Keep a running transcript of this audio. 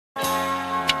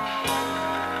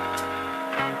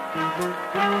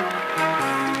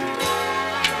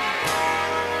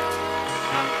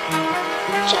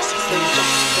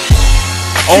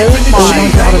Oh my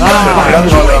God.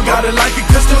 You ain't gotta like it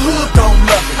cause the hood don't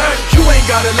love it. You ain't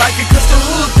gotta like it cause the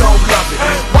hood don't love it.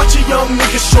 Watch a young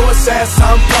nigga show his ass,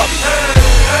 I'm puppy.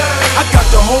 I got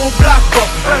the whole block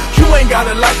bumping. You ain't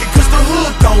gotta like it cause the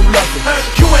hood don't love it.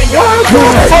 You ain't gotta like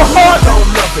it cause the hood don't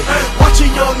love it. Watch a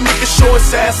young nigga show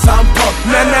his ass, I'm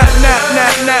pumpy.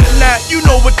 Nah, you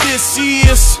know what this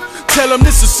is. Tell them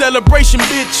this a celebration,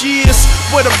 bitch, yes.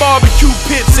 Where the barbecue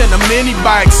pits and the mini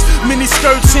bikes, mini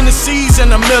skirts in the seas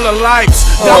and the Miller Lights.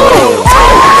 Oh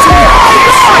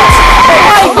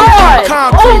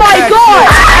my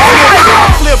God!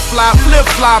 Flip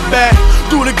fly back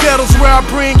through the ghettos where I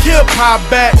bring hip hop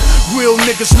back. Real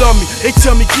niggas love me, they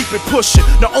tell me keep it pushing.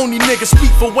 The only niggas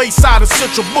speak for Wayside and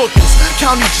Central Bookings,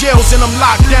 county jails and them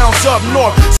lockdowns up north.